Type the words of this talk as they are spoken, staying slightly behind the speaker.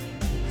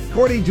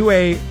According to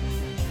a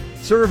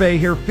survey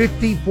here,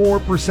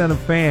 54% of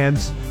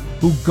fans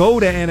who go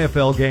to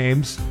NFL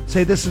games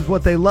say this is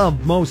what they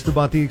love most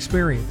about the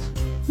experience.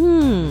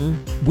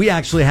 We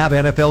actually have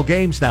NFL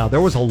games now.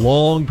 There was a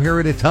long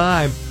period of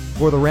time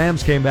before the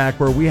Rams came back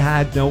where we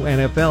had no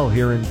NFL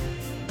here in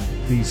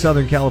the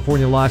Southern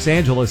California, Los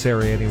Angeles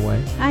area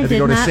anyway. I did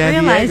not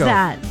realize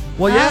that.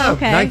 Well, yeah,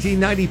 okay.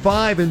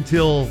 1995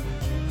 until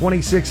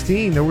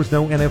 2016, there was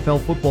no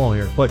NFL football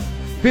here. But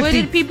what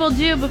did people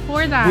do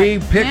before that? We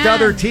picked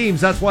other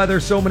teams. That's why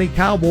there's so many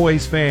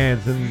Cowboys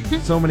fans and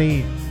so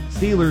many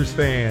Steelers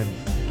fans,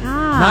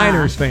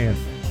 Niners fans.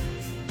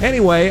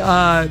 Anyway,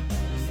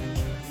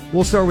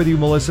 we'll start with you,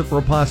 Melissa, for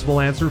a possible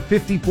answer.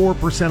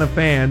 54% of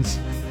fans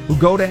who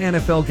go to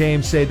NFL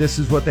games say this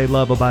is what they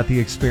love about the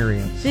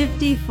experience.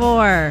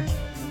 54.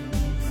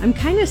 I'm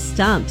kind of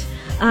stumped.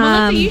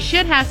 Melissa, you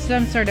should have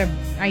some sort of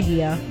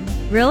idea.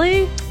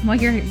 Really? Well,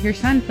 your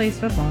son plays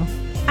football.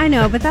 I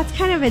know, but that's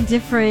kind of a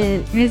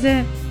different... Is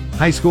it?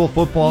 High school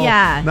football?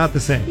 Yeah. Not the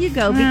same. You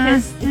go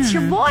because it's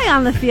your boy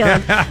on the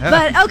field.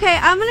 But, okay,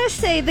 I'm going to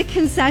say the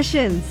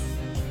concessions.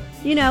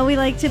 You know, we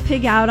like to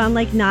pig out on,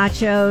 like,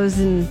 nachos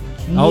and...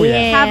 Oh,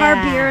 yeah. Have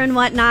our beer and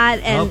whatnot,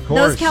 and Of course.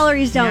 those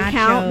calories don't Nachos.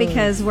 count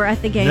because we're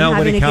at the game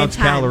Nobody having a counts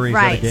good time. calories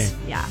right? at a game.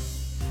 Yeah.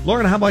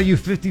 Lauren, how about you?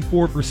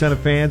 54% of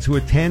fans who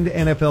attend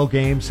NFL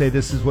games say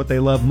this is what they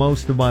love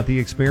most about the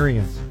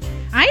experience.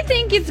 I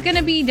think it's going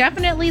to be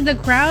definitely the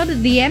crowd,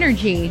 the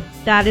energy.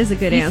 That is a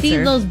good You answer. see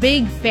those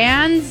big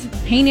fans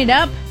painted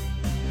up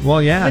Well,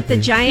 yeah. with the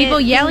giant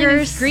people yelling fingers,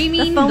 and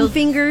screaming. the foam those-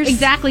 fingers.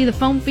 Exactly, the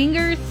foam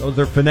fingers. Those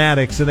are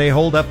fanatics, and they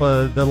hold up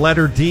the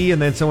letter D,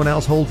 and then someone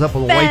else holds up a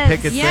white Fence.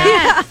 picket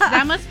Yes,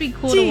 that must be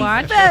cool to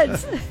watch.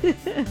 Defense.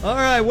 fence. All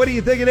right, what do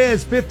you think it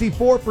is?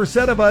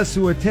 54% of us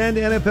who attend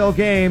NFL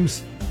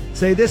games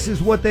say this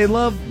is what they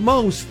love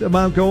most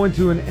about going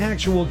to an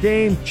actual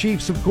game.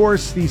 Chiefs, of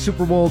course, the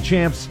Super Bowl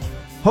champs,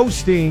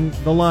 hosting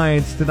the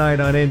Lions tonight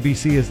on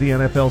NBC as the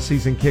NFL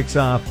season kicks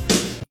off.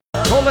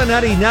 Colin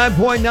Nutty,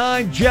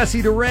 9.9,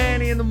 Jesse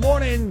Durante in the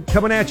morning,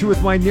 coming at you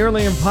with my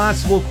nearly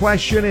impossible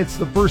question. It's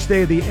the first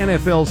day of the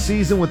NFL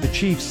season with the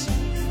Chiefs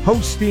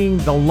hosting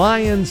the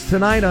Lions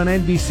tonight on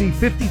NBC.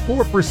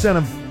 54%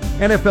 of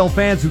NFL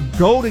fans who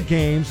go to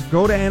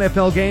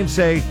NFL games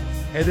say,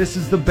 hey, this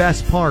is the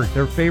best part,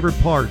 their favorite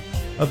part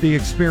of the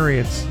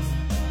experience.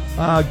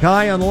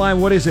 Guy on the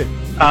line, what is it?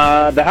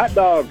 The hot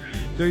dogs.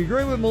 Do you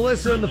agree with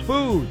Melissa and the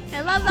food?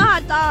 I love the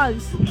hot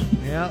dogs.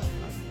 Yeah.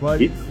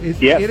 But it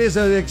Yes. is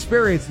an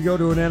experience to go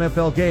to an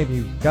NFL game.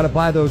 You got to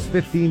buy those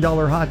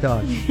 $15 hot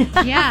dogs.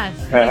 Yes,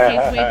 it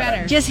tastes way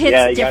better. Just hits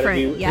Yeah, you gotta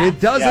different. be- yeah. It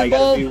does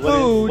involve food.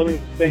 Willing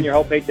to spend your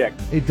whole paycheck.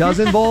 It does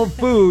involve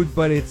food,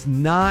 but it's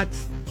not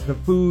the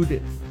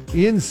food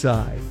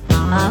inside.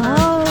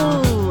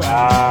 Oh.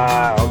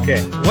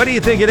 Okay. What do you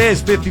think it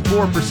is?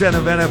 54%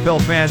 of NFL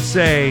fans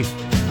say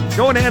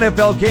going to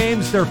NFL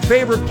games, their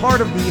favorite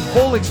part of the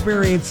whole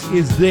experience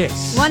is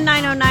this.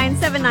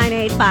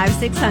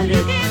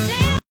 1-909-798-5600.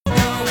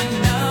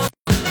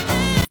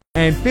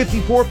 And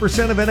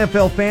 54% of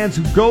NFL fans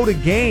who go to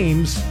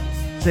games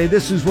say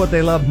this is what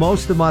they love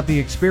most about the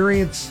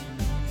experience.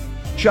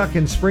 Chuck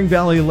in Spring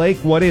Valley Lake,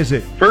 what is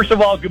it? First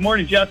of all, good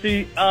morning,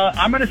 Jesse.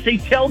 I'm going to say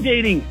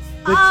tailgating.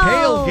 The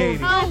tailgating.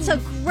 That's a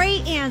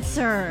great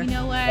answer. You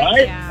know what?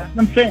 Right? Yeah. That's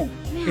what I'm saying.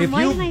 Man, If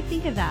why you- didn't I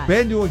think of that?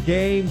 Been to a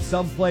game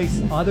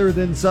someplace other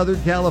than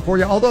Southern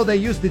California, although they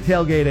used to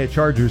tailgate at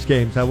Chargers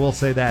games, I will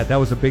say that. That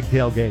was a big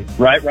tailgate.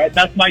 Right.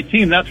 That's my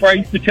team. That's where I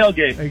used to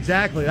tailgate.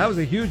 Exactly. That was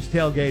a huge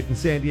tailgate in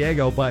San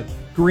Diego, but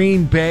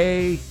Green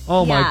Bay,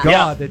 oh my Yeah.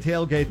 God, the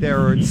tailgate there,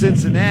 or in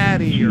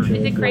Cincinnati, or Is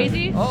it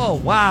crazy? oh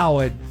wow,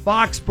 at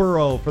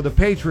Foxborough for the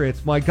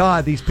Patriots. My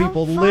God, these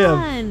people fun.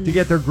 live to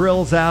get their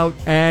grills out,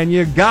 and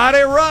you got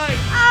it right.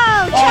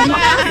 Oh, check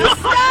out the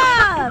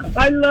stuff.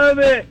 I love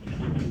it.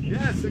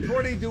 Yes,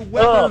 according to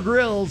Weber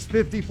Grills,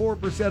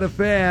 54% of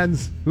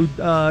fans who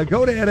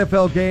go to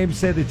NFL games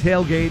say the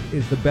tailgate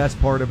is the best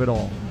part of it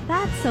all.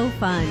 That's so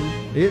fun.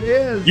 It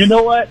is. You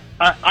know what?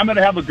 I'm going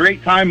to have a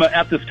great time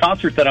at this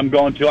concert that I'm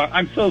going to.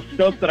 I'm so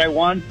stoked that I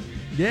won.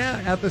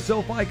 Yeah, at the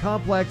SoFi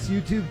Complex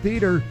YouTube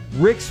Theater,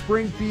 Rick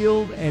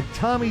Springfield and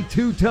Tommy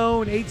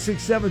Two-Tone,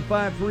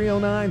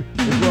 867-5309,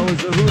 as well as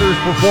the Hooters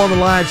performing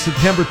live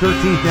September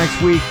 13th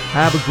next week.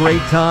 Have a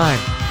great time.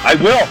 I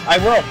will.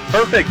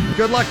 Perfect.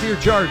 Good luck to your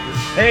Chargers.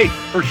 Hey,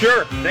 for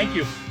sure. Thank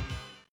you.